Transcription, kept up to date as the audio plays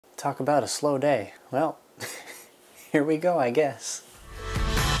Talk about a slow day. Well, here we go, I guess.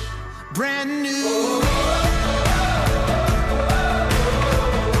 Brand new.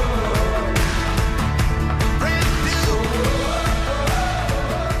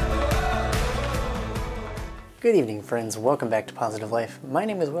 Good evening, friends. Welcome back to Positive Life. My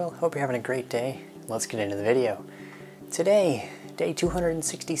name is Will. Hope you're having a great day. Let's get into the video. Today, day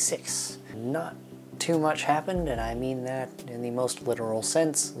 266. Not too much happened, and I mean that in the most literal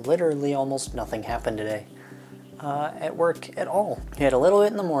sense. Literally almost nothing happened today at work at all. We had a little bit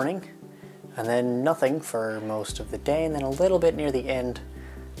in the morning, and then nothing for most of the day, and then a little bit near the end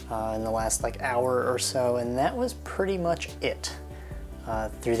in the last hour or so, and that was pretty much it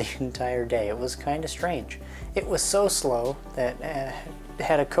through the entire day. It was kind of strange. It was so slow that I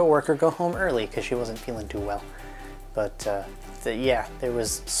had a coworker go home early because she wasn't feeling too well. But yeah, there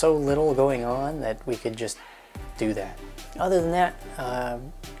was so little going on that we could just do that. Other than that,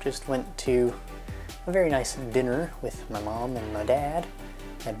 just went to a very nice dinner with my mom and my dad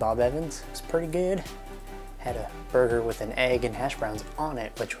at Bob Evans. It was pretty good. Had a burger with an egg and hash browns on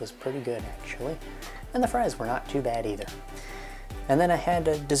it, which was pretty good actually. And the fries were not too bad either. And then I had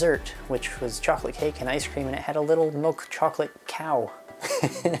a dessert, which was chocolate cake and ice cream, and it had a little milk chocolate cow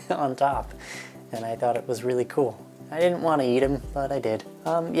on top. And I thought it was really cool. I didn't want to eat him, but I did.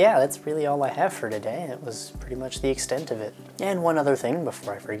 Yeah, that's really all I have for today. It was pretty much the extent of it. And one other thing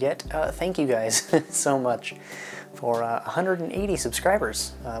before I forget, thank you guys so much for 180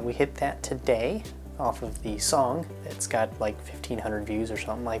 subscribers. We hit that today off of the song. It's got like 1,500 views or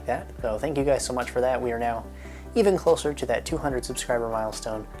something like that. So thank you guys so much for that. We are now even closer to that 200 subscriber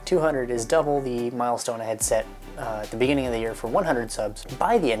milestone. 200 is double the milestone I had set at the beginning of the year for 100 subs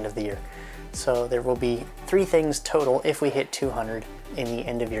by the end of the year. So there will be 3 things total if we hit 200 in the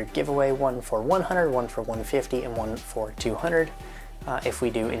end of year giveaway. One for 100, one for 150, and one for 200 if we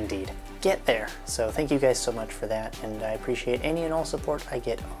do indeed get there. So thank you guys so much for that, and I appreciate any and all support I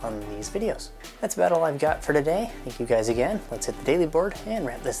get on these videos. That's about all I've got for today. Thank you guys again. Let's hit the daily board and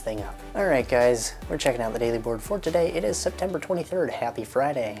wrap this thing up. Alright guys, we're checking out the daily board for today. It is September 23rd. Happy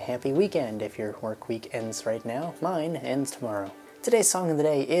Friday. Happy weekend if your work week ends right now. Mine ends tomorrow. Today's song of the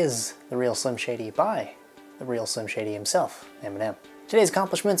day is The Real Slim Shady by The Real Slim Shady himself, Eminem. Today's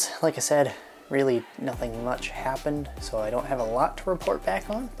accomplishments, like I said, really nothing much happened, so I don't have a lot to report back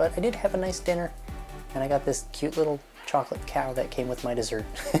on, but I did have a nice dinner, and I got this cute little chocolate cow that came with my dessert,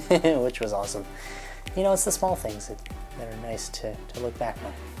 which was awesome. You know, it's the small things that are nice to look back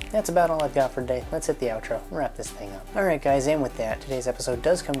on. That's about all I've got for today. Let's hit the outro and wrap this thing up. Alright guys, and with that, today's episode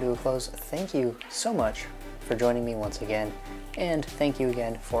does come to a close. Thank you so much for joining me once again, and thank you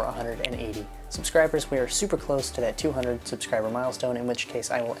again for 180 subscribers. We are super close to that 200 subscriber milestone, in which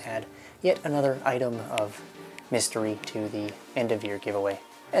case I will add yet another item of mystery to the end of year giveaway.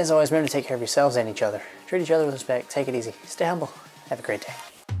 As always, remember to take care of yourselves and each other. Treat each other with respect, take it easy, stay humble, have a great day.